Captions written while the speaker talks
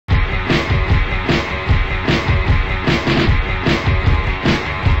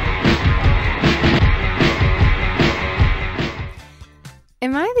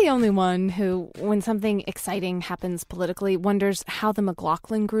Am I the only one who, when something exciting happens politically, wonders how the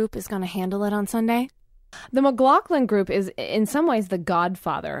McLaughlin Group is going to handle it on Sunday? The McLaughlin Group is, in some ways, the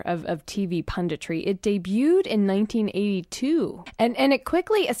godfather of TV punditry. It debuted in 1982, and it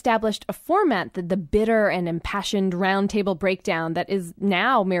quickly established a format, the bitter and impassioned roundtable breakdown that is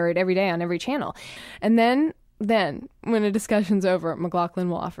now mirrored every day on every channel. And then, when a discussion's over, McLaughlin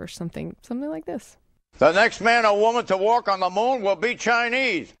will offer something like this. The next man or woman to walk on the moon will be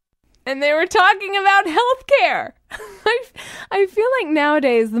Chinese. And they were talking about healthcare. I feel like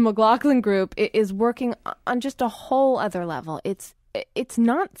nowadays the McLaughlin Group is working on just a whole other level. It's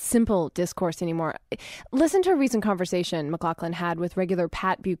not simple discourse anymore. Listen to a recent conversation McLaughlin had with regular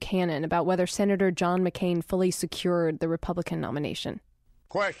Pat Buchanan about whether Senator John McCain fully secured the Republican nomination.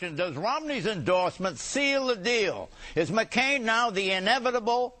 Question, does Romney's endorsement seal the deal? Is McCain now the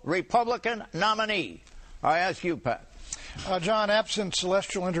inevitable Republican nominee? I ask you, Pat. John, absent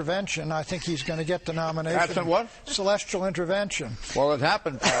celestial intervention, I think he's going to get the nomination. Absent what? Celestial intervention. Well, it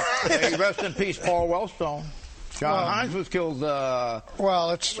happened, Pat. Hey, rest in peace, Paul Wellstone. John Hines was killed.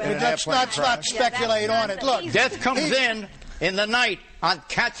 Let's not speculate on it. Look, death comes in the night on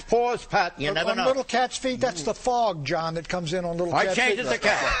cat's paws, Pat. You never know. On little cat's feet, that's the fog, John, that comes in on little cat's feet. I changed it to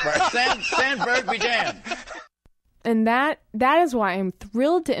cat. Sandberg be damned. And that is why I'm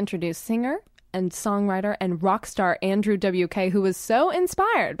thrilled to introduce singer and songwriter and rock star Andrew W.K., who was so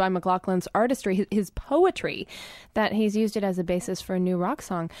inspired by McLaughlin's artistry, his poetry, that he's used it as a basis for a new rock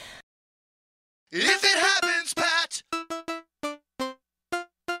song. If it happens